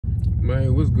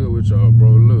Man, what's good with y'all, bro?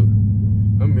 Look,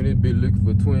 I'm in this bitch looking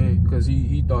for Twin, cause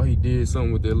he thought he did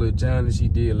something with that little challenge he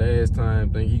did last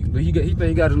time. He think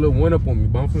he got a little one up on me,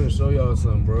 but I'm finna show y'all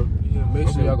something, bro. Yeah, make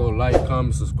sure y'all go like,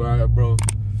 comment, subscribe, bro.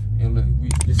 And look,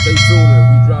 just stay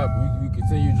tuned as we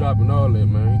continue dropping all that,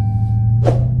 man.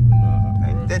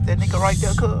 Nah, that nigga right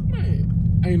there, cuz.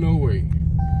 Man, ain't no way.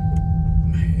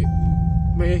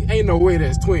 Man, ain't no way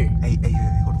that's Twin. Hey, go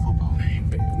to football. Man,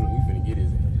 look, we finna get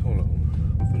his ass. Hold on.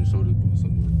 I'm finna show this boy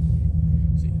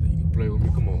something. See, you can play with me.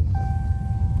 Come on.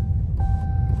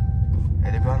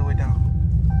 Hey, they be all the way down.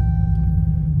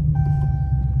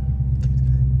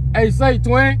 Hey, say,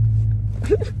 Twin.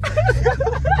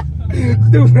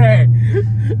 Stupid.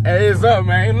 Hey, it's up,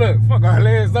 man. Look, fuck our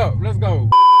legs up. Let's go.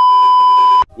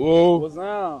 Whoa. What's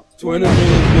up? 20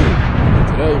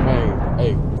 minutes today, man.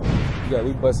 Hey,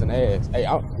 we busting ass. Hey,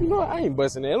 you know what? I ain't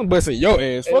busting ass. I'm busting your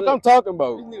ass. Hey, fuck, look, I'm talking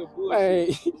about. This nigga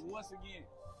bullshit. Once again.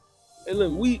 Hey,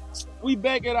 look, we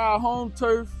back at our home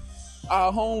turf,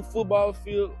 our home football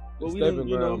field. Where we Stepping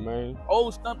ground, man.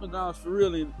 Old stomping grounds for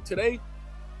real. And today,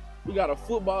 we got a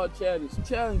football challenge. The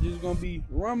challenge is gonna be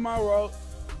run my route,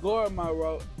 guard my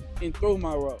route, and throw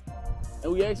my route.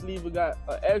 And we actually even got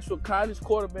an actual college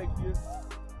quarterback here.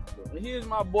 And here's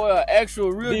my boy, an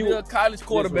actual real deal college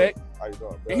quarterback. How you doing,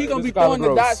 bro? And he gonna be throwing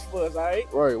the dots for us, all right?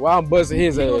 Right, while I'm busting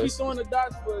his ass. He gonna be throwing the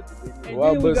dots for us.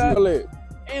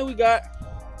 And we got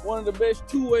one of the best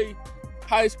two-way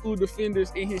high school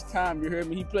defenders in his time, you heard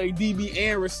me? He played DB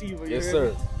and receiver, you Yes, heard sir.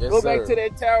 me? Yes, Go sir. back to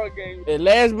that tower game. And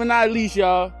last but not least,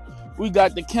 y'all, we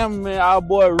got the cameraman, our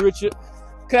boy Richard.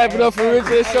 Clap it up for Richard.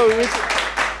 Let's show Richard.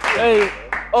 Hey,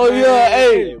 oh yeah,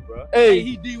 hey, hey,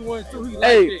 he D1 too. He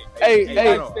like hey, that. hey, He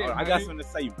hey. like that, I got man. something to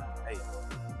say, man.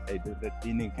 Hey, these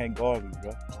niggas can't guard me,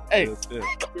 bro. Hey. Still.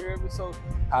 You heard me? So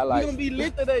I we like gonna be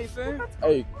lit today, son.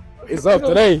 Hey, it's up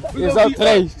today. It's up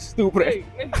today. Stupid. Hey,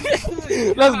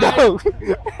 Let's go.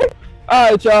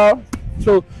 all right, y'all.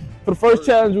 So for the first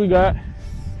challenge we got,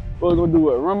 we're gonna do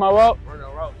what? Run my route. Run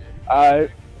that route, yeah. All right.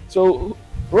 So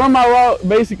run my route.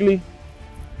 Basically,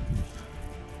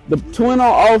 the twin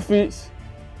on offense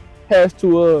has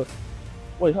to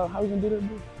wait. How we gonna do that,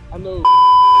 bro? I know.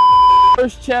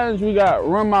 First challenge we got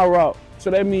run my route. So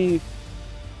that means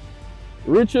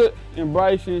Richard and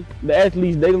Bryson, the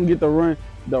athletes, they gonna get to run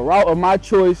the route of my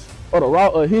choice or the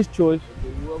route of his choice.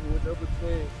 Whoever with number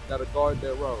 10 gotta guard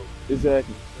that road.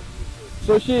 Exactly.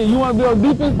 So shit, you wanna be on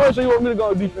defense first or you want me to go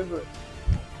on defense first?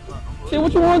 Shit,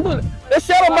 what you wanna do? Let's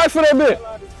shadow back for that bit.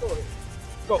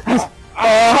 Go. Hold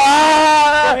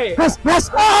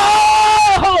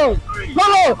on.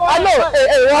 I know.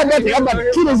 Hey, I got you. I'm about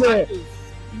to kill his ass.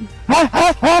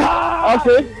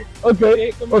 Okay.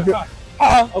 Okay.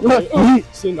 Okay.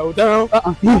 Sit no down.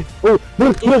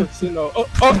 Sit no up.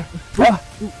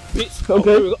 Bitch.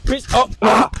 Okay. Bitch up.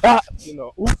 You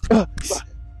know.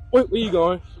 Where you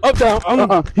going? Up down.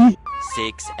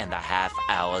 6.5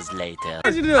 hours later.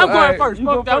 I'm going first.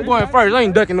 I'm going first. I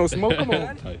ain't ducking no smoke. Come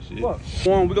on.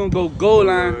 We're gonna go goal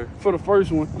line for the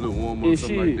first one. A little warm Yeah, up,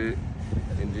 something like shit. that.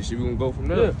 And then shit, we gonna go from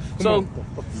there. Yeah. So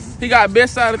he got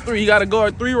best side of 3. He got to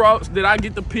guard 3 routes that I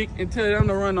get to pick and tell them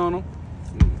to run on them.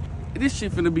 This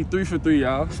shit finna be 3 for 3,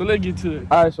 y'all. So let's get to it.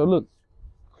 All right. So look,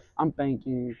 I'm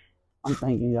thinking,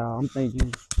 y'all. I'm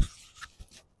thinking.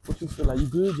 What you feel like? You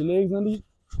good? Your legs under you?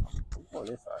 Oh,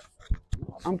 that's all right.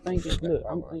 I'm thinking. Look.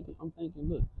 I'm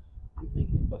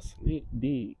thinking a slant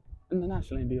dig. No, not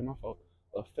slant dig. My fault.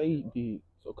 A fade dig.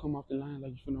 So come off the line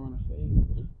like you finna run a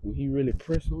fade. When he really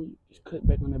press on you, just cut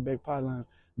back on that back pile line.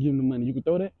 Give him the money. You can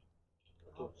throw that?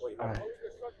 Wait, All right.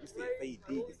 You said fade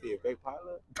D, you said back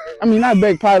pilot? I mean, not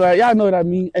back pile line. Y'all know what I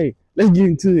mean. Hey, let's get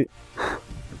into it.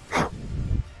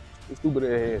 This stupid ass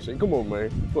handshake. Come on, man.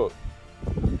 Fuck.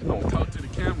 Don't talk to the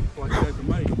camera before I got the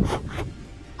mic.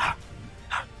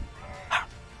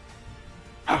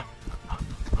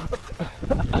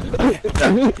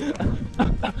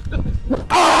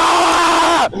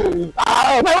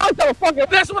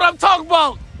 That's what I'm talking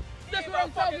about. That's what I'm talking about. That's what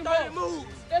I'm talking about.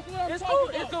 It's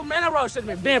cool, man. That road should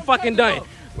have been fucking done.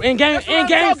 In game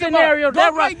Go scenario,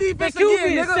 that play road, defense the QB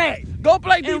again, is nigga. set. Go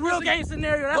play In defense. real game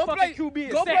scenario, that fucking QB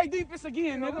is Go set. play defense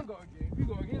again, nigga. You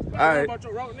go against. All right. About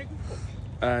your route, nigga.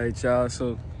 All right, y'all.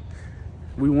 So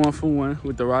we 1 for 1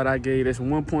 with the route I gave. That's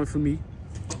 1 point for me.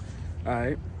 All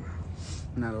right.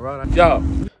 Now the route y'all.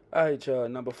 All right, y'all.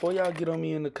 Now before y'all get on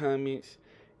me in the comments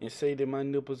and say that my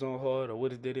nipples on hard or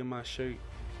what is that in my shirt,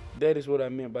 that is what I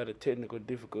meant by the technical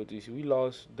difficulties. We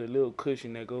lost the little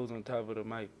cushion that goes on top of the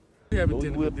mic. We have a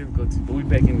technical difficulty, but we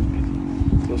back in this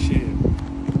bitch. So shit.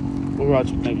 What route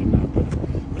you thinking now, brother?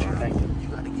 What you thinking? You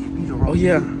gotta give me the route. Oh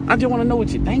yeah, I just want to know what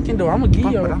you're thinking though. I'm gonna give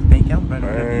you. But I'm thinking I'm better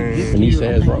than you. When he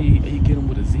says, bro. You get him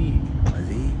with a Z. A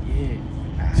Z?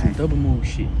 Yeah, some double move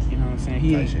shit. You know what I'm saying?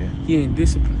 He ain't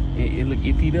disciplined. And look,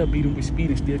 if he beat him with speed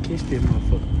and still catch that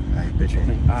motherfucker. I bet you.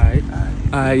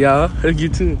 All right, y'all. Let's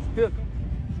get to it. Here.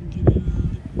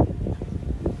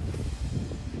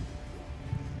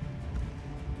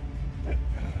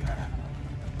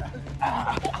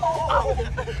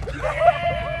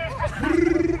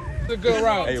 A good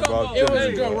route. Hey, bro. It was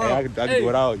a good route. I can do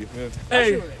it all. You feel me?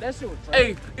 Hey, That shit was trash.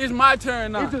 hey, it's my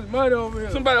turn now. It's just mud over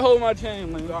here. Somebody hold my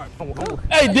chain, man.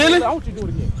 Hey, Dylan. I want you to do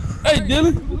it again. Hey,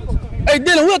 Dylan. Hey,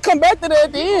 Dylan, we'll come back to that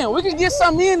at the end. We can get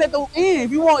something in at the end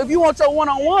if you want your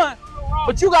one-on-one.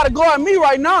 But you got to guard me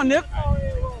right now, Nick.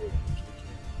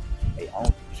 Hey, I don't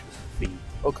think you should feed.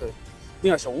 Okay.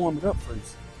 Then I should warm it up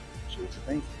first. What you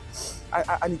think?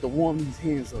 I need to warm these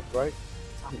hands up, right?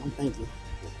 I'm thinking.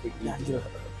 Yeah, get a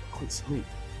quick sleep.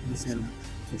 You saying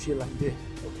some shit like that. Okay.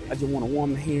 I just want to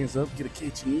warm the hands up, get a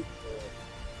catch in.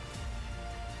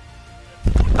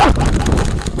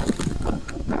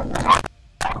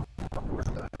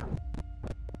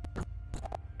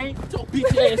 Shut your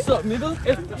bitch ass up,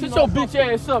 nigga. Shut your bitch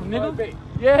ass up, nigga.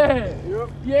 Yeah.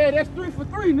 Yeah, that's 3 for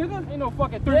 3, nigga. Ain't no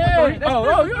fucking 3 Yeah, for 3. that's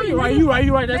Oh, three for you three, right.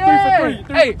 You right. That's Yeah. 3 for 3.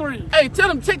 3 Hey, for 3. hey, tell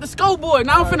them check the scoreboard.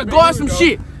 Now I'm finna guard some go.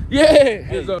 shit.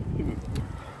 Yeah. You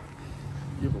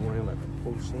can run like a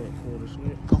post slant, corner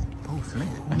slant. Post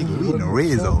slant. Nigga, we in the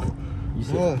red zone. You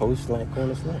said post slant,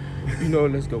 corner slant. You know,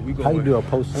 let's go. We go. How you do a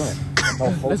post slant?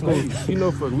 Let's go. You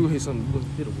know, fuck, we'll hit something. We'll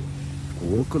hit a whip.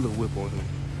 We'll put a little whip on him.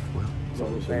 So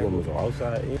you want me to go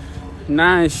outside in?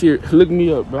 9 shit. Look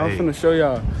me up, bro. I'm Hey. finna show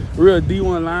y'all real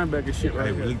D1 linebacker shit right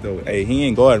Hey, here. look though. Hey, he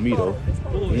ain't guarding me though.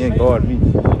 He ain't guarding me.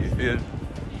 You feel?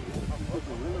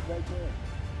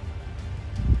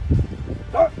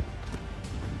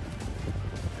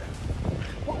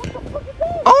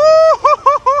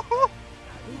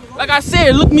 Like I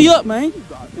said, look me up, man. You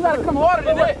gotta come harder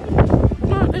than that.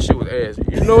 That shit was ass.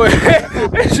 You know what?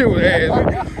 That shit was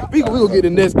ass. We gonna get the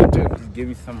next contender. Just give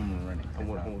me something running. I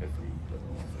want to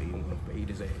fade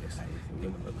his ass.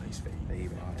 Give him a nice fade.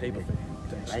 Table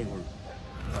fade.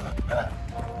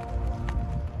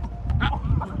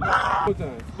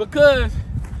 Because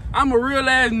I'm a real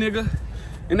ass nigga,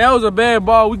 and that was a bad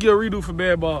ball. We get a redo for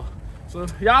bad ball. So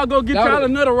y'all go get y'all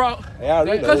another route. Yeah,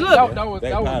 Cause look, look,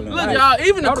 y'all.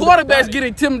 Even the quarterbacks get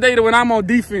intimidated when I'm on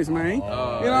defense, man. You know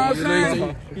what I'm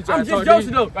saying? I'm just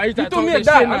Joseph though. You threw me a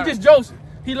dot. I'm just Joseph.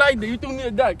 He liked it. You threw me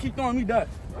a dot. Keep throwing me dots.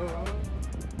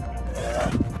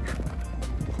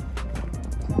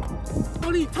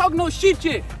 Don't even talk no shit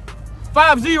yet.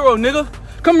 5-0, nigga.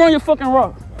 Come run your fucking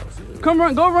route. Go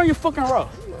run your fucking route.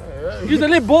 You're a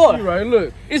little boy. You right,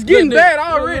 look. It's getting Look, bad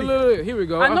already. Look, here we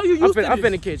go. I know you used to I'm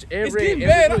this. finna catch It's every getting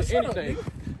bad. anything.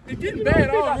 It's getting bad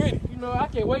already. You know, I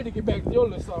can't wait to get back to your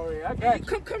little story. I got you.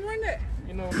 Come run that.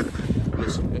 You know.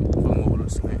 Listen, I'm over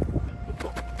this man.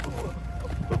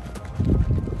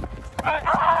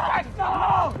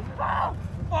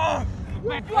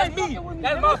 Like me.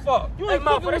 That's my fault. That's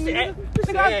my fault. I played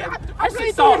through your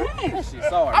hands.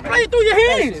 I played through your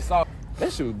hands.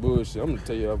 That shit was bullshit. I'm gonna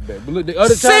tell you off that. But look, the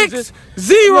other challenges,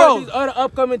 6-0. these other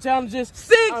upcoming challenges,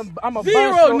 6-0, I'm a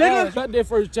nigga. Not that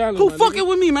first challenge. Who my fucking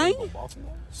with me, man? Hey,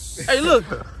 look.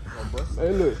 nigga. Hey,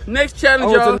 look. Next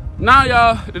challenge, y'all. Now,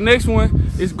 y'all, the next one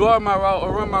is guard my route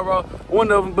or run my route.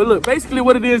 One of them. But look, basically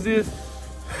what it is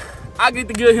I get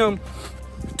to give him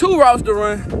 2 routes to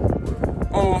run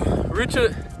on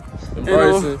Richard and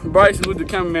Bryson with the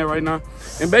cameraman right now.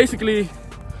 And basically,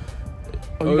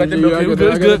 you got them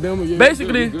good.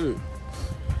 Basically,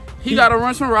 he got to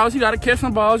run some routes. He got to catch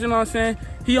some balls. You know what I'm saying?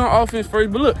 He on offense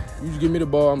first. But look, You just give me the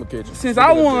ball, I'm gonna catch it. since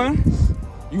I won,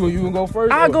 You gonna go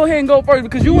first? I'll go ahead and go first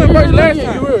because you went first last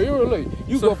time. You were late.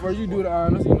 You go first. You do the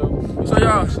honors, you know. So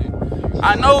y'all,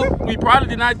 I know we probably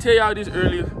did not tell y'all this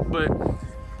earlier, but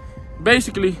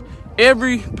basically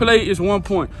every play is 1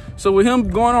 point. So with him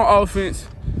going on offense,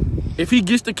 if he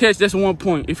gets the catch, that's 1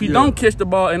 point. If he don't catch the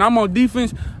ball and I'm on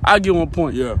defense, I get 1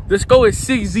 point. Yeah. The score is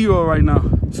 6-0 right now.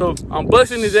 So I'm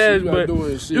busting his ass, but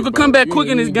you can come back quick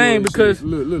in this game because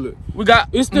look. we got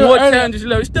It's still more early. challenges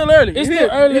left. It's still early. It's still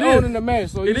early It on is. in the match,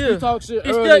 so It you is. talk shit It's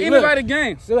early. still Look, anybody's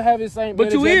game. Still have his same But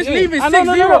energy you at is the end. leaving I know,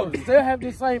 6-0. no. Still have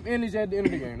the same energy at the end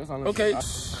of the game. That's all I'm Okay.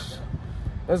 saying.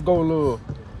 Let's go a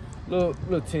little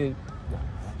 10.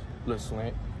 Little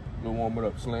slant. Little warm it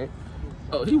up slant.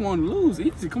 Oh, he want to lose.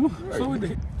 Easy. Come on. Slow it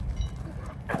down.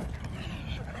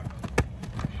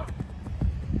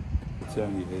 Tell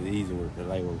me the easy work, the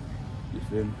light work. You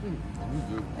feel me?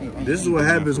 This is what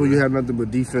happens when you have nothing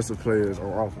but defensive players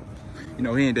on offense. You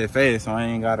know, he ain't that fast, so I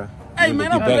ain't gotta. Hey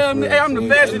man, I'm the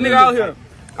fastest nigga out here.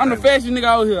 I'm the fastest nigga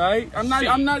out here, alright?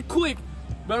 I'm not quick,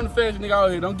 but I'm the fastest nigga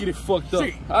out here. Don't get it fucked up.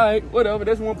 Alright, whatever.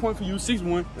 That's 1 point for you.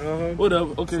 6-1.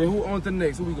 Whatever. Okay. So who on to the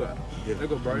next? Who we got? Yeah, let's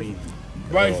go Bryce.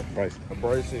 Bryce.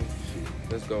 Bryson.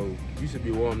 Let's go. You should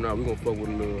be warm now. We gonna fuck with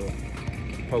a little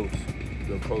post.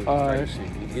 Alright.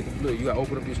 Look, you gotta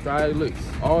open up your stride. Look,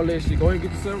 all that shit. Go ahead and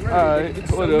get yourself ready.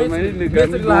 Alright, whatever, man. This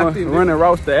nigga got me going, running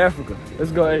routes to Africa.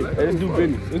 Let's go. Hey, let's do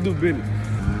business. Let's do business.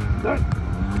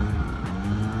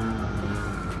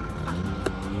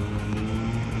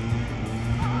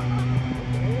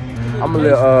 I'm a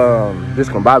little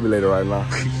discombobulated right now.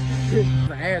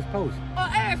 The ass post.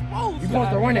 Ass post. You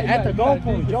supposed to run it at the goal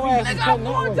post. Your ass is I'm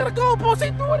going to the goal post.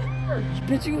 He threw it here.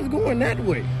 Bitch, you was going that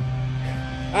way.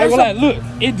 I ain't gonna lie, look,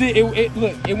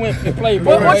 it went and played.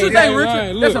 What you think,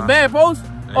 Richard? That's a bad post?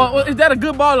 Or is that a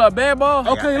good ball or a bad ball?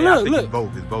 Okay, look. It's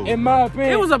both. In my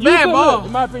opinion, it was a bad ball.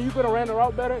 In my opinion, you could have ran the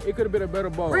route better. It could have been a better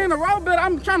ball. Ran the route better.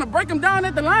 I'm trying to break him down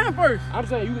at the line first. I'm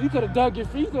saying you could have dug your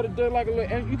feet. You could have done like a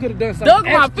little. You could have done something. Dug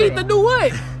my extra. feet to do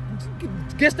what?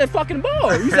 Guess that fucking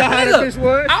ball. You saw how that bitch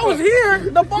was. I was here.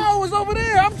 The ball was over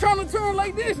there. I'm trying to turn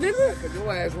like this, nigga.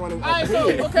 Your ass running. All right, so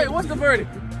okay, what's the verdict?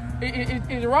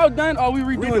 Is the route done or are we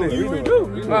redoing it?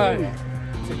 Redo. All right.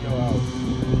 Take your out.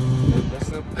 That's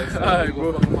simple. That's All right,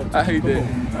 bro. I hate that.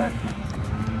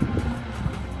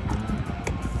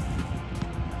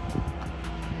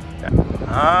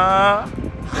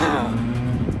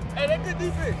 Hey, that good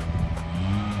defense.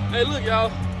 Hey, look,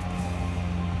 y'all.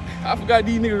 I forgot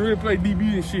these niggas really play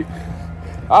DB and shit.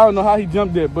 I don't know how he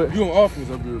jumped that, but You on offense,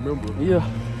 I remember. yeah.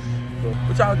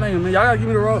 What y'all thinking, man? Y'all gotta give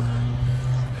me the route.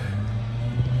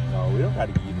 No, we don't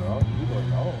gotta give you the route. We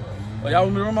going on. Oh, y'all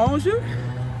want me to run my own shit?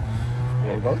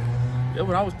 Yeah, go. That's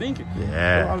what I was thinking. I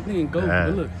Yeah. was thinking go, Yeah.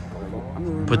 but look. I'm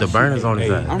gonna run Put my the burners on his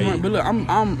Hey, ass. But look, I'm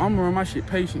gonna run my shit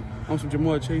patient on some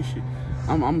Jamar Chase shit.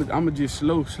 I'm just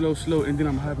slow, and then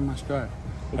I'm having my stride.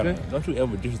 Okay? Don't you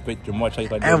ever disrespect Jamar Chase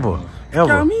like that. Ever.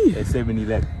 Got me. At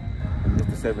 7-11.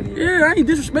 Mr. 7-11. Yeah, I ain't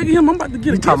disrespecting him. I'm about to get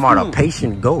You a talking gift about from a him.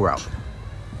 patient go route.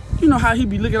 You know how he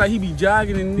be looking like he be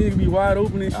jogging and nigga be wide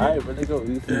open and shit. All right, but let's go.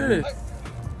 Yeah.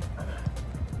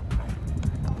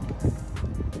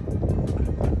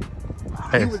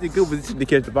 He was in good position to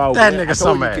catch the ball. That man. nigga I told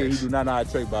some you, ass. kid, he do not know how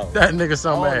to track ball. That nigga I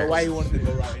some don't know why ass. he wanted to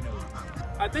go right now.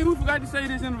 I think we forgot to say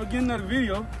this in the beginning of the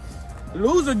video.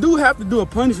 Loser do have to do a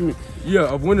punishment. Yeah,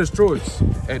 of winner's choice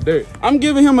at that. I'm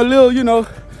giving him a little, you know,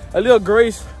 a little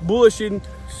grace, bullshitting,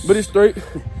 but it's straight.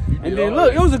 And then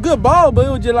look, it was a good ball, but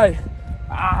it was just like,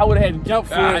 I would have had to jump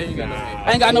for it.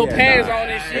 I ain't got no pads on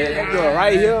this shit. That girl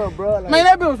right here, bro. Like, Man,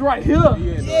 that bitch was right here.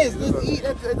 yes,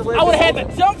 that's the way I would have had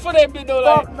to jump for that bitch though.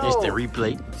 Like, It's the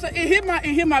replay. so it hit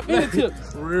my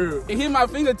fingertips. For real. It hit my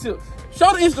fingertips.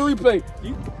 Show the instant replay.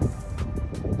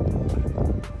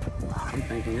 I'm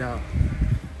thinking, y'all.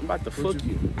 I'm about to fuck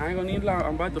you. I ain't gonna need lie.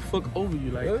 I'm about to fuck over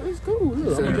you. Like, It's cool.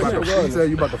 Look, I'm I'm about to- you said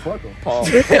you about to fuck him.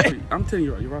 I'm telling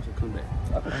you, your Ross will come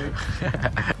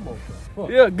back.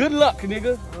 Yeah, good luck,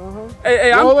 nigga.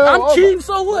 Hey, I'm cheating,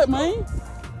 so what, man?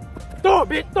 Throw it,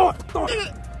 bitch. Throw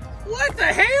it. What the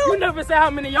hell? You never said how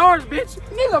many yards, bitch.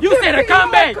 Nigga, You said a 50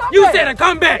 comeback. yard You said a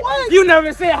comeback. What? You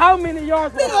never said how many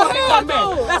yards for a Nigga, fucking hell comeback.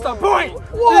 no. That's a point.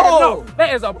 Whoa. No,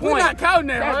 that is a We're point. not counting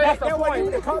that, right? That's a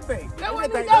point. That was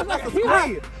like a hit.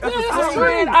 That's Yeah, a that's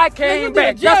point. a I came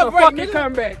back. That's a jailbreak, fucking nigga.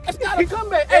 comeback. It's not a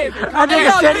comeback. Hey, I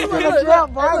nigga said he look, could have look,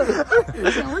 dropped, bro.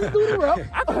 We can redo the route.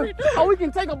 I can redo it. Or we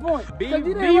can take a point. Be You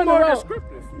didn't run the more route.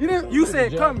 descriptive. You didn't. You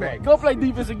said comeback. Go play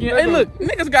defense again. Hey, look,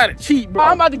 niggas gotta cheat, bro.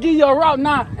 I'm about to give you a route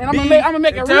now, and I'm gonna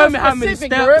make it Tell real me how many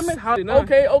specific. steps. You heard me? How-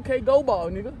 Okay, go ball,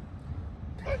 nigga.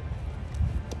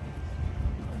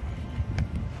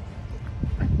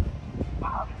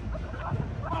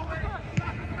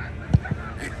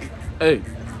 Hey,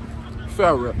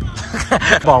 fair rep.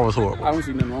 Ball was horrible. I don't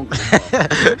see nothing wrong with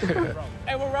that.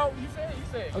 Hey, what route you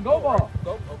said? A go ball.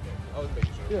 Go. Okay. I was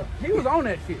making sure. Yeah, he was on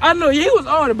that shit. I know he was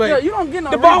on it, but Yeah, you don't get no.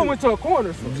 the ball reason. went to a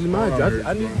corner. So. Just mind you,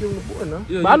 I need to give him the board now.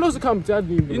 Yeah, But I know it's a competition. I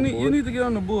need to You need to get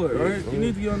on the board, right? You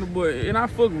need to get on the board, and I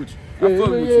fuck with you. I Yeah, fuck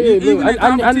yeah, with yeah, you. yeah, Even look, in I need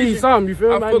competition, something, you feel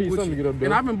me? I fuck need with something you. to get up there.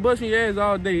 And I've been busting your ass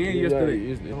all day and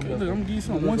yesterday. Look, I'm gonna give you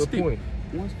something. One That's stick. the point.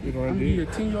 One stick. You gonna I'm gonna do give you a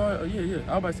 10 yard. Yeah. I was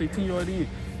about to say 10 yard in.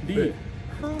 Did. hey,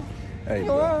 bro. Hey,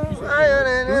 bro,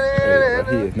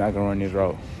 he is not gonna run this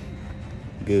route.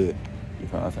 Good. You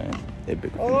know what I'm saying? That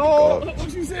big.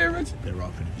 What you said, Rich? They're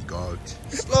off in the garbage.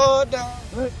 Slow it down.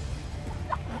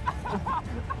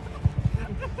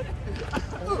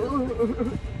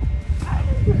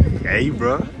 Hey,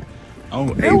 bro.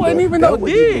 It wasn't even no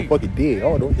dig. Fucking dig. I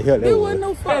don't know what the hell that It was. wasn't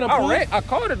no fucking I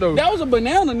caught it though. That was a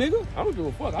banana, nigga. I don't give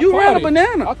a fuck. You ran a I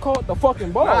banana. caught the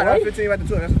fucking ball, Nah, right? that's 15 right to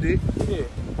 2. That's a dig.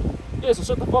 Yeah, so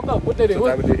shut the fuck up. What they did? Some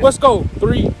type of dig. Let's go.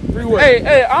 Three what?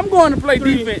 Hey, I'm going to play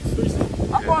defense.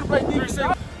 I'm going to play defense.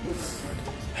 I'm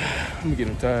gonna get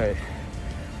him tired.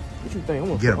 What you think? I'm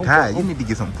gonna Get him tired. You need to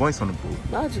get some points on the board.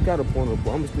 I just got a point on the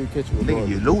ball. I'm gonna still catch you. Nigga,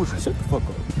 you're losing. Shut the fuck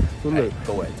up. So look,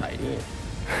 Go ahead, tight end.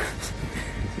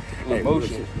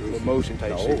 motion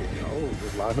type shit. No,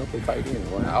 just line up and tight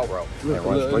end. Run out route.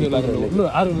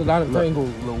 Look, I done tangle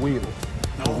little wheel.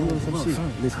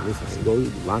 Listen. Go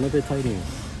line up at tight end.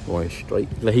 Going straight.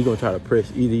 Like he gonna try to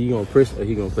press. Either you gonna press or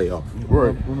he gonna play off.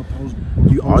 Right.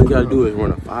 You all you gotta do is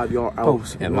run a 5-yard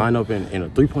out and line up in a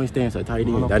 3-point stance at tight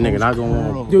end. That nigga not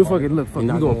gonna. Dude, fucking look. Fuck, we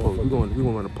not gonna gonna post. We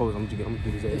gonna run a post. I'm gonna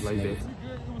do his ass like that.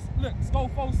 Look, score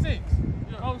 4-6.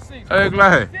 4-6. Hey,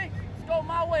 Glad. Go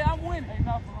my way. I'm winning. Hey,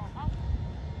 not for long.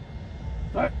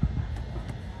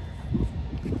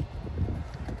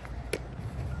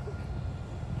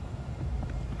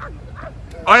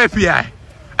 Oh, that's PI.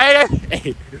 Hey,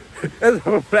 That's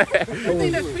a flag. I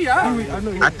think that's PI.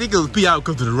 I think it was PI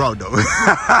because of the route, though.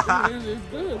 It's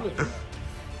good. Look.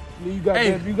 You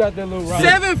got that little route.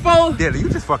 7-4. Yeah, you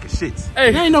just fucking shits.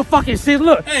 Hey, There ain't no fucking shit.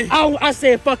 Look, Hey. I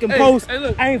said fucking Hey, post. hey,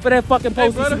 look. I ain't for that fucking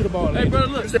post to brother. see the ball. Hey, brother,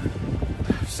 look.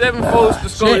 7-4 to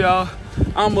score, Shit. y'all.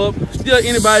 I'm up. Still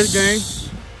anybody's game.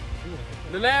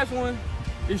 The last one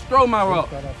is throw my route.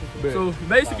 So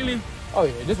basically, Oh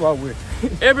yeah, this is why we're.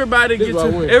 everybody This gets is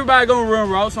what I win. everybody gonna run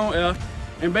routes on L,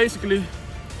 and basically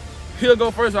he'll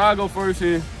go first or I'll go first,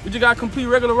 and we just gotta complete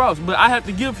regular routes. But I have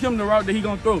to give him the route that he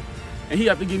gonna throw, and he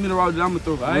have to give me the route that I'm gonna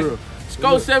throw. All right. Real.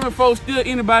 Score 7-4, still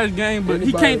anybody's game, but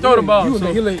he can't throw the ball.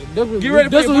 So Get ready Get for ready for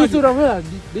That's your what you punches. still don't realize.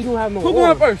 They don't have no. who going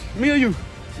order. first? Me or you?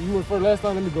 You went first last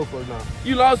time. Let me go first now.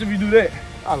 You lost if you do that.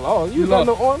 I lost. You You got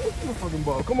no lost. arm. Look at the fucking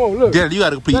ball. Come on, look. Yeah, you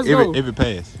gotta complete Let's go. every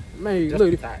pass. Man, look,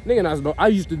 nigga, not know. I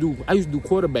used to do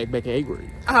quarterback back in 8th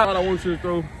grade. All I want you to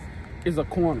throw is a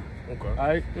corner. Okay. All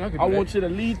right. Yeah, I can do I that. want you to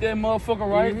lead that motherfucker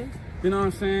right. You know what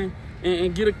I'm saying?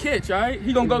 And get a catch. All right.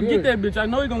 He gonna go It's get good. that bitch. I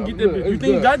know he gonna get that Good. bitch. You It's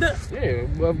think you good. got that? Yeah,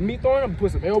 but me throwing, I'm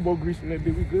put some elbow grease in that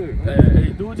bitch. We good.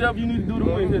 Hey, do whatever you need to do to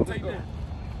win. Here, take that.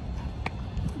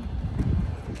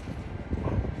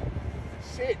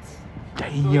 Shit.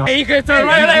 Hey, he could have turned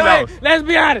around. Wait. Let's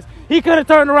be honest. He could have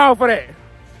turned around for that.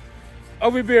 Oh,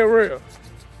 we being real.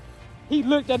 He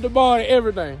looked at the ball and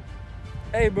everything.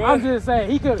 Hey, bro. I'm just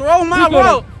saying he could Throw my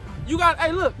route. You got.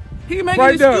 Hey, look. He making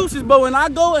Right there. excuses, but when I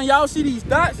go and y'all see these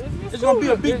dots, it's gonna be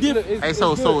a big difference. Hey,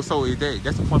 so is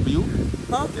that's a point for you?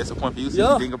 Huh? That's a point for you. So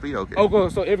Yeah. you didn't complete. Okay. Okay,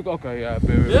 so okay, yeah,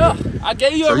 baby. Yeah, I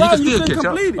gave you So a you route. can You still couldn't catch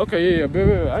up. complete it. Okay, yeah,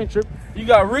 baby. I ain't tripping. You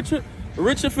got Richard.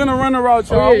 Richard finna run the route,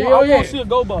 y'all. Oh, yeah, I yeah. want to see a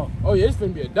go ball. Oh yeah, it's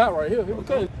finna be a dot right here. Here we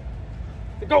Okay.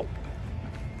 go.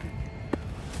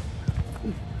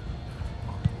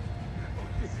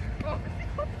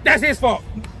 That's his fault.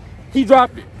 He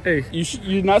dropped it. Hey,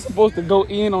 you're not supposed to go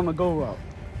in on the go route.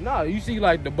 Nah, you see,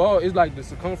 like the ball is like the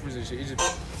circumference and shit. It's just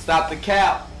Stop the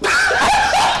cap.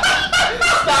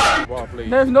 ball play.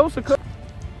 There's no circumference.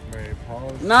 Man,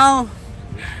 pause. Now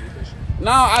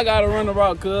I gotta run the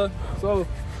route, cuz. So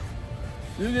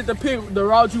you get to pick the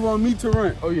route you want me to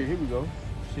run. Oh yeah, here we go.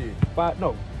 Shit,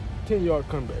 10-yard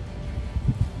comeback.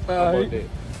 How All about right,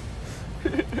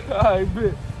 that? all right,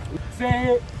 bet.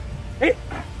 Say it. Hey.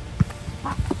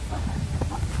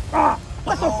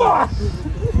 What the fuck?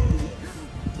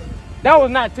 That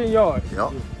was not 10 yards.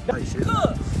 Yup.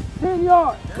 10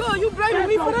 yards. Cuz, you blaming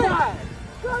me for that.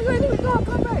 Cuz, you ain't even doing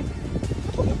comeback.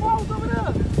 Put the balls over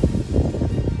there.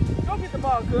 Go get the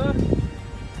ball, cuz.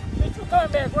 Bitch, you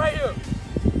coming back right here.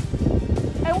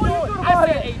 Hey, what you do the ball I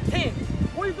said at? a 10.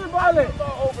 Where you do the ball at?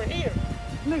 Ball over here.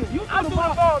 Nigga, you I threw threw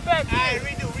the ball back.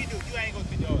 Redo. You ain't gonna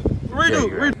see yours.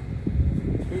 Redo.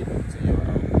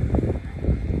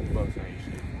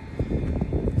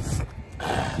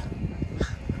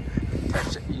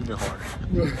 Even harder.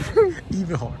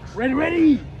 Even harder.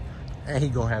 Ready. And he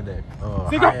gonna have that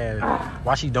high ass.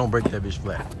 Why she don't break that bitch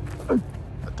flat?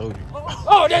 I told you.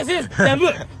 Oh, that's his. Now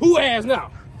look, who has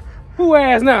now? Who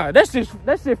has now? That shit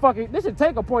fucking, this should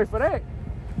take a point for that.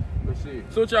 Let's see.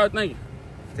 So what y'all thinking?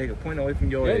 Take a point away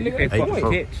from your Yeah, head. You nigga, can't hey, fucking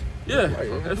fuck. catch. Yeah,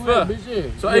 that's fair. Bitch,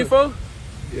 yeah. So Look. 8-4?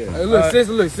 Hey,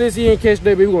 look, since he ain't catch that,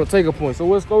 baby, we gonna take a point. So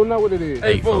what's going on? What it is?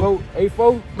 8-4.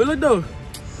 8-4. But look though,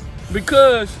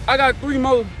 because I got 3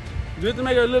 more, just to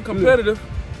make it a little competitive,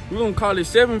 we're gonna call it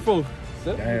 7-4.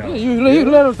 Yeah, you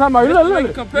let him talk about. Just to Look, make it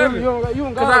look. competitive. You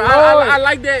don't Cause got I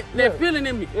like that feeling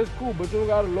in me. It's cool, but you don't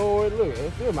gotta lower it. Look,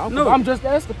 that's it. No. I'm just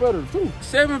as competitive too.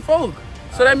 7-4.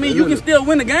 So that means you can still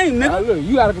win the game, nigga. Look,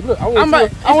 you gotta look. I want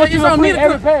it's you to on me put to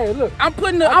every pass. Look, I'm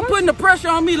putting the pressure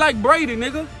on me like Brady,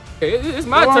 nigga. it's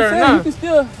my You know what I'm turn saying? now. You can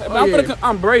still.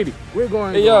 I'm Brady. We're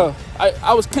going. Hey, yo,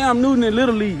 I was Cam Newton in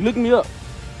Little League. Look me up.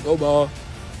 Go ball.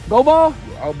 Go ball.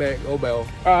 All back. Go ball. All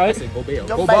I right. said go ball.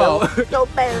 Go ball. Go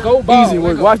ball. Go ball. Easy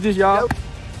work. Watch this, y'all.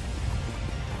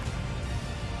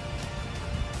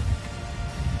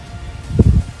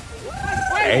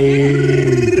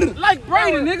 Hey. Like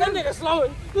Brady, nigga. That nigga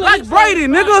slow. Like Brady,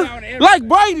 nigga. Like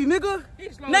Brady, nigga.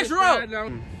 Next row.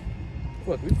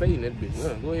 Fuck, we fading that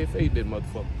bitch. Go ahead, fade that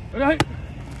motherfucker. Right.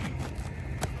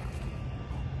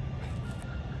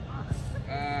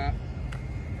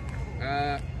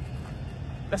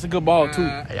 That's a good ball too.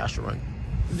 Hey, I should run.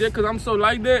 Just cause I'm so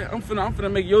like that, I'm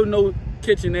finna make your no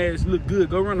catching ass look good.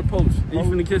 Go run the post. And you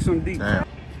finna catch some deep. Damn.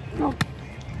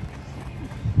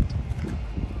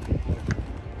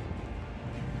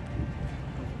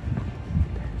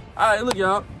 Alright, look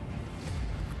y'all.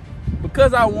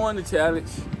 Because I won the challenge,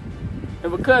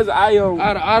 and because I am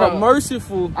a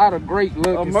merciful, Out of great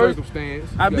luck and circumstance.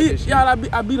 I beat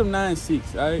them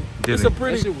 9-6. Alright, it's a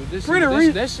pretty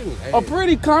a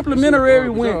pretty complimentary I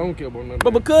win. don't care about nothing.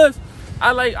 But because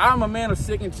I'm a man of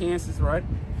second chances, right?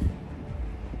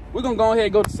 We're gonna go ahead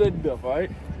and go to sudden death,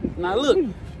 alright? Now look,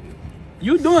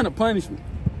 you doing a punishment,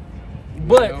 I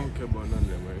but don't care about none of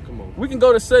that, man. Come on. we can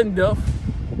go to sudden death,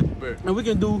 Bet. and we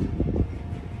can do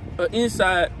an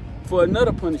inside for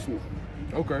another punishment.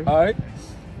 Okay. All right,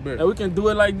 Bet. and we can do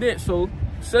it like that. So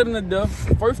sudden to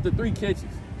death, first the 3 catches.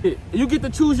 You get to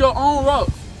choose your own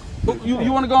routes.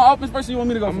 You want to go on offense first, or you want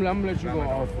me to go? I'm gonna let you go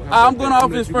off. I'm going on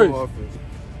offense first. Offense.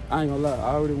 I ain't gonna lie,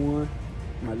 I already won.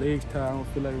 My legs tired, I don't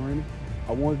feel like running.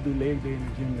 I wanted to do leg day in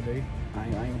the gym today. I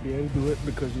ain't gonna be able to do it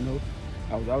because, you know,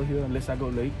 I was out here unless I go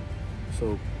late.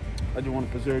 So I just want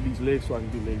to preserve these legs so I can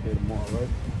do leg day tomorrow, right?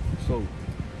 So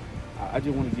I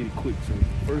just want to get it quick. So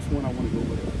first one, I want to go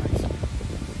with a nice.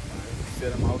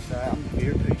 Set them outside. I'm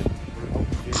very patient. I'm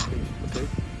very patient, okay?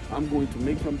 I'm going to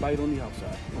make him bite on the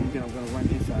outside. And then I'm going to run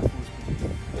inside full speed.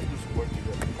 Let's do some work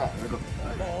together. All right, let's go.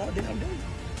 Oh, then I'm done.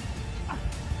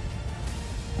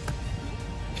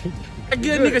 I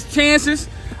give niggas chances.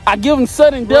 I give them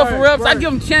sudden death reps. I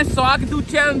give them chances so I can do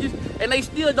challenges, and they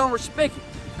still don't respect it.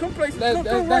 Come play some.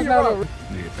 Come run your route.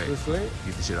 Get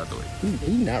the shit out the way.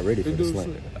 He not ready for the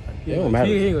slant. It don't matter.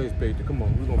 He ain't gonna expect it. Come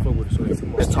on, we gonna fuck with the slant.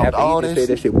 Come on. Let's talk all this shit.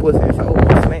 That shit pussy. It's like,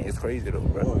 oh, slant is crazy though,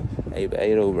 bro. Hey,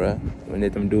 though, bro. When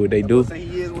let them do what they do,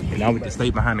 and now we can stay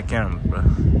behind the cameras, bro,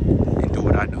 and do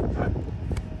what I do.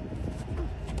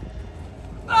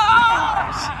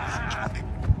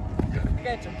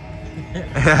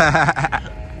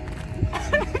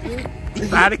 You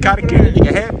finally caught a kid,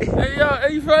 nigga happy. Hey, yo,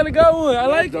 hey, you finally got one. I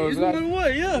like it. It's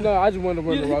one, yeah. No, I just wanted to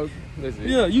run the route. That's it.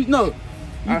 Yeah,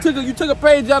 you took a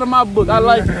page out of my book. I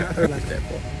like it.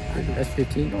 That's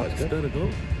 15 yards. That's better go.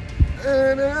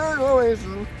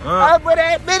 I put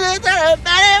that bitch in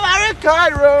my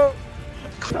record room.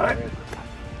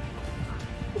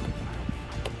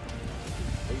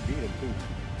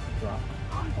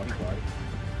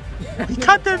 He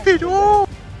caught that bitch. Oh.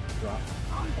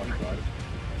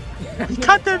 He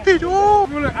caught that bitch. Oh.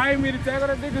 Look, I ain't mean to tackle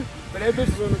that nigga, but that bitch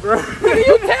was on the ground.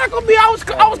 You tackled me. I was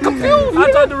confused.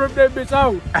 I tried to rip that bitch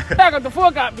out. Tackled the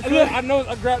fuck out because I know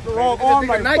I grabbed the wrong arm.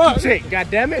 Like Nike check,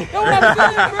 goddammit.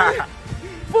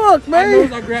 Fuck, man. I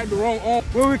know I grabbed the wrong arm.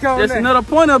 Where we counting That's that? another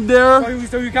point up there.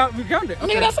 So we counted. Okay.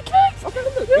 Nigga, that's a catch. Okay,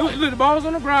 look. Look, the ball was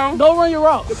on the ground. Don't run your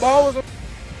route. The ball was on.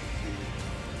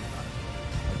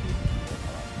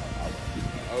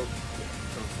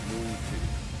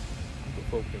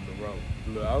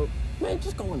 Man,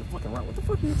 just go in the fucking route. What the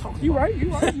fuck are you talking about? You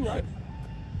right.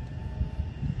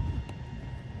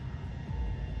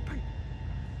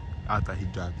 I thought he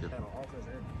dropped it.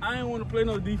 I ain't want to play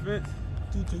no defense.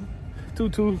 2-2.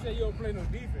 You say you don't play no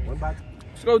defense. What about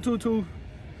Let's go 2-2.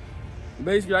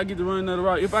 Basically, I get to run another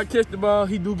route. If I catch the ball,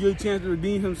 he do get a chance to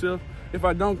redeem himself. If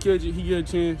I don't catch it, he get a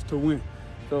chance to win.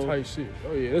 So Tight shit.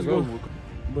 Oh yeah, let's go.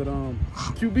 But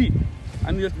QB,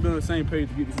 I need us to be on the same page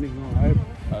to get this nigga on. All right?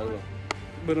 All right.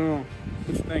 But what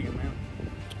you thinking, man?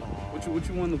 What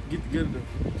you want to get together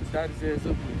to start his ass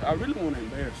up with? I really want to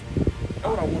embarrass him. That's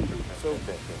what I want to do. So no.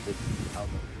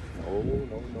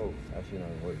 That shit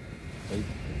don't work.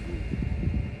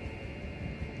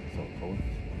 So hold.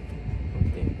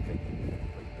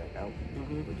 Back out.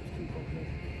 But just keep going.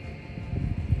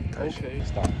 okay.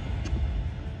 Stop.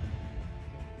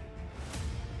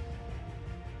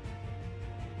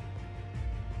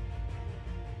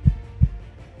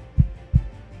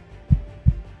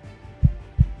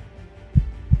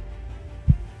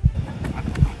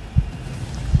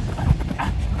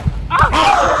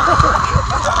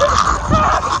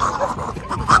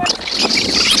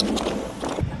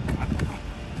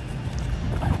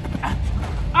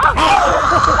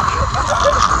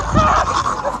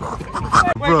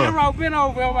 been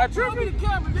over. Am I tripping?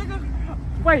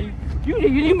 Wait,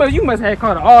 you must have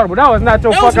caught an audible. That was not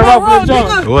your fucking rope,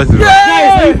 John. It wasn't.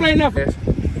 Yeah, you playing nothing.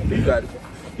 You got it.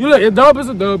 You look, A dub is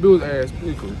a dub. It was ass.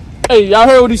 Pretty cool. Hey, y'all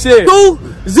heard what he said?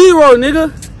 2-0,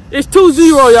 nigga. It's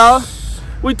 2-0, y'all.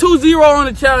 We 2-0 on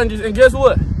the challenges, and guess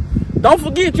what? Don't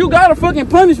forget, you got a fucking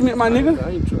punishment, my nigga.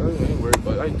 I ain't worried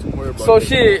about it. I ain't too worried about So that.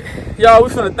 shit, y'all, we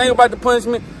finna think about the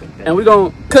punishment, and we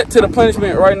gonna cut to the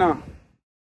punishment right now.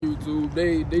 YouTube,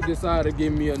 they decided to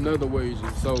give me another wager.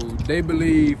 So they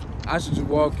believe I should just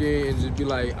walk in and just be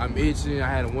like, I'm itching. I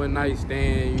had a one night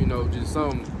stand, you know, just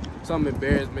some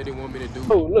embarrassment they want me to do.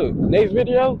 Oh, look, next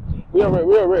video, we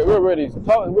already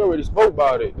spoke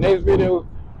about it. Next video,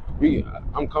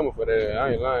 I'm coming for that.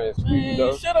 I ain't lying. Man,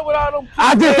 you shut up with all them.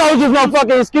 I just told you no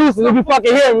fucking excuses if you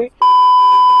fucking hear me.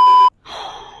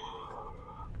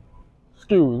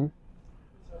 Excuse me.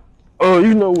 Oh,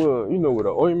 you know what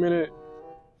an ointment is?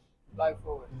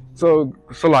 So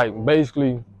like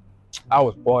basically, I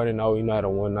was partying out, you know, I had a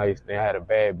one night stand. I had a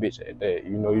bad bitch at that,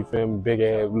 you know, you feel me? Big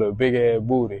ass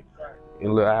booty.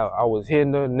 And look, I was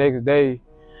hitting her the next day.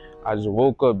 I just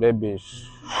woke up, that bitch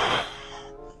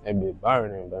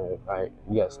burning, man. Like,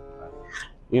 you got some, like,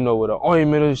 you know what an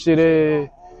ointment and shit is.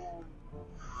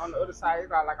 On the other side, you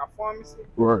got like a pharmacy.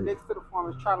 Right. Next to the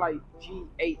pharmacy, try like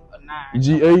G8 or 9.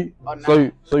 G8. Or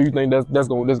 9. So you think that's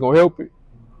gonna help it?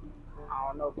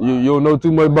 I don't know. You don't know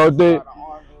too much about that?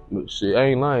 But shit, I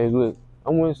ain't lying. Look, I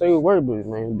wouldn't say a word, but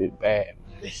man, bitch bad.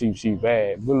 She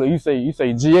bad. But look, you say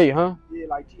G8, huh? Yeah,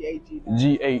 like G8,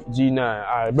 G9. G8, G9.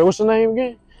 All right, but what's your name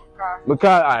again? Okay.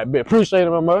 Makai. All right, bet. Appreciate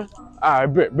it, my man. All right,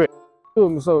 bet.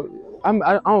 So I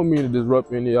don't mean to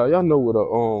disrupt any of y'all. Y'all know what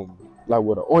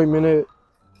an ointment is?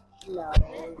 No.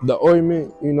 The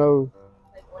ointment, you know.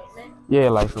 Like ointment? Yeah,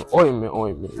 like some ointment.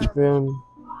 You feel me?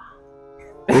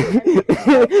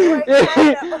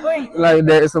 Like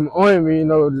that, some ointment, you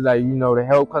know, like, you know, to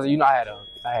help, cause you know I had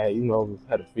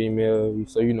a female,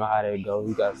 so you know how that go.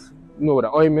 You guys, you know what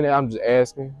an ointment is? I'm just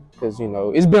asking, cause you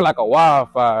know it's been like a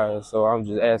wildfire, so I'm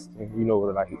just asking. You know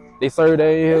what, like they serve that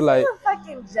in here, like. This is a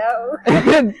fucking joke.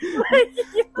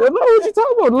 Well, no, what you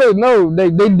talking about? Look, no, they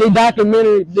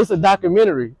documentary. This a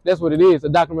documentary. That's what it is. A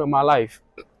document of my life.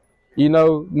 You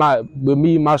know,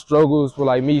 my struggles for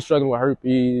like me struggling with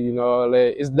herpes, you know, all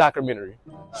that. It's documentary.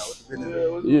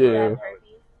 Yeah.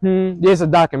 Yeah, it's a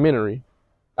documentary.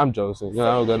 I'm joking. No,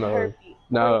 I don't got no.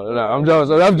 No, I'm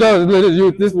joking.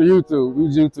 Look, this for YouTube. We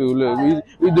YouTube. Look,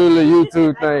 we do a little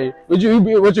YouTube thing.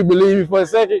 What you believe me for a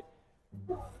second?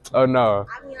 Oh no.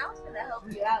 I mean, I was gonna help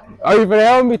you out. Oh, you finna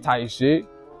help me? Tight shit.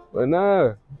 But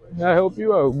nah, I help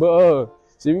you out. But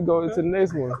see, we going to the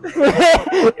next one.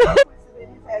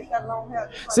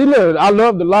 See, look, I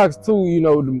love the locks too. You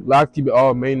know, the locks keep it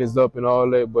all maintenance up and all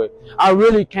that. But I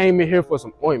really came in here for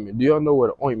some ointment. Do y'all know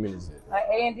what an ointment is? Like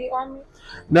A&D ointment?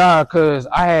 Nah, cause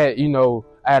I had, you know,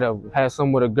 had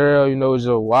some with a girl. You know, it was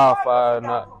just wildfire.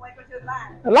 Lie?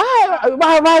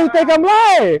 Why you think I'm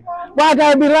lying? Why I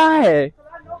gotta be lying?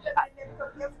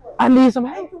 I need some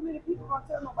help.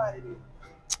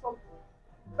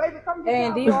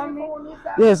 A&D ointment?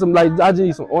 Yeah, some like I just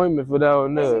need some ointment for that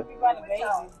one there.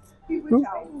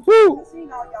 Who?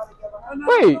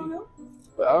 Wait,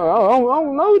 I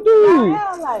don't know, dude.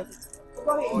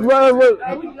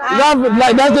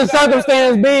 Like that's just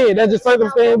circumstance being. That's just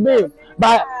circumstance being.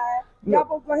 But y'all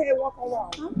both go ahead and walk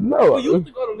on. no. You used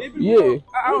to go to Liberty? Yeah.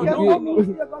 I don't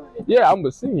know. Yeah, I'm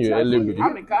a senior at Liberty.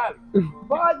 I'm in college. I'm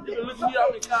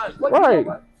in college. Right.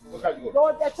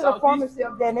 Go back to the pharmacy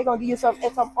up there and they're gonna give you some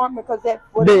ointment because that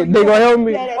They gonna help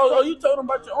me. Oh, you told them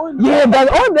about your ointment? Yeah, that's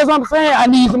what I'm saying. I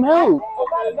need some help.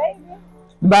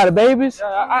 By the babies?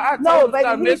 I No, told him baby,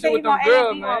 stop he messing said with he them gonna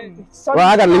girls, A&D man. ointment. So Well,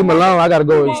 I gotta leave him alone. I gotta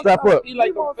go and strap up. He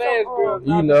like them fast girls.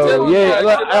 You know,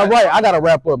 yeah. Right, I gotta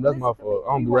wrap up. That's my fault.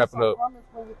 I'm be wrapping up.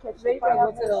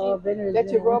 That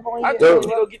you rub on I your told you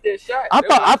to go get that shot. I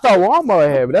thought Walmart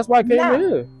had it. That's why I came in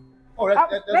here. Oh,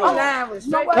 that's lying with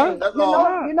straight. You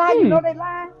know how you know they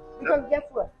lying? Because guess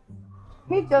what?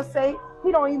 He just say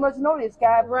he don't even much know this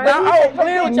guy. Right? Now, I was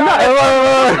playing with y'all.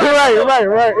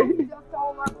 Right. He just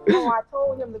told him, I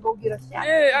told him to go get a shot.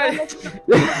 Yeah,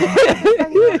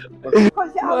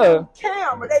 Because y'all on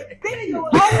camera, they video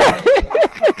he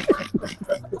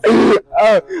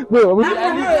for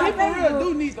real do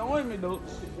need the ointment, though.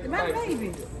 My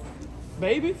baby.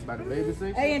 Babies? By the baby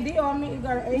thing? A&D ointment, you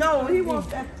got an A&D. No, he wants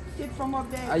that shit from up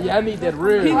there. Yeah, I need that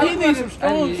real. He needs some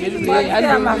strong He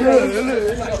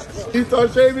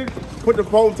start shaving, put the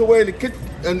phones away in the kitchen,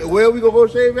 and where we gonna go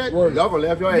shave at? Y'all gonna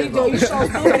laugh your ass off. You so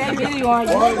stupid, that video on you.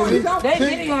 That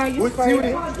video on you.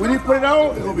 When he put it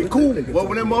on, it's gonna be cool. But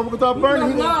when that motherfucker start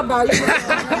burning, he gonna...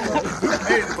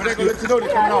 Hey, but they gonna let you know they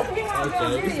coming off.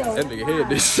 That nigga head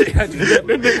this shit. I just got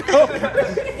that nigga off.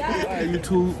 Alright,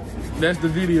 YouTube, that's the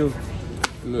video.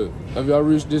 Look, if y'all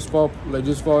reached this far, like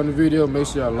this far in the video, make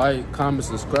sure y'all like, comment,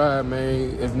 subscribe,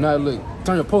 man. If not, look,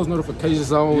 turn your post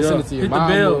notifications on, send it to your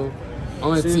mama,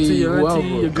 auntie, send it to your auntie,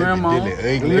 your grandma. All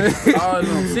of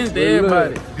them. Send it to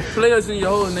everybody. Play us in your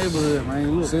whole neighborhood,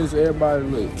 man. Look. Send it to everybody.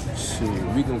 Look, shit,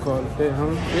 we gonna call it that,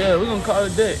 huh? Yeah, we gonna call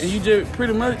it that. And you just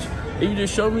pretty much, if you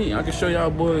just show me, I can show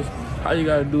y'all boys how you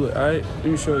gotta do it. All right, let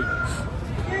me show you.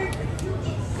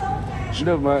 Shut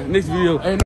up, man. Next video.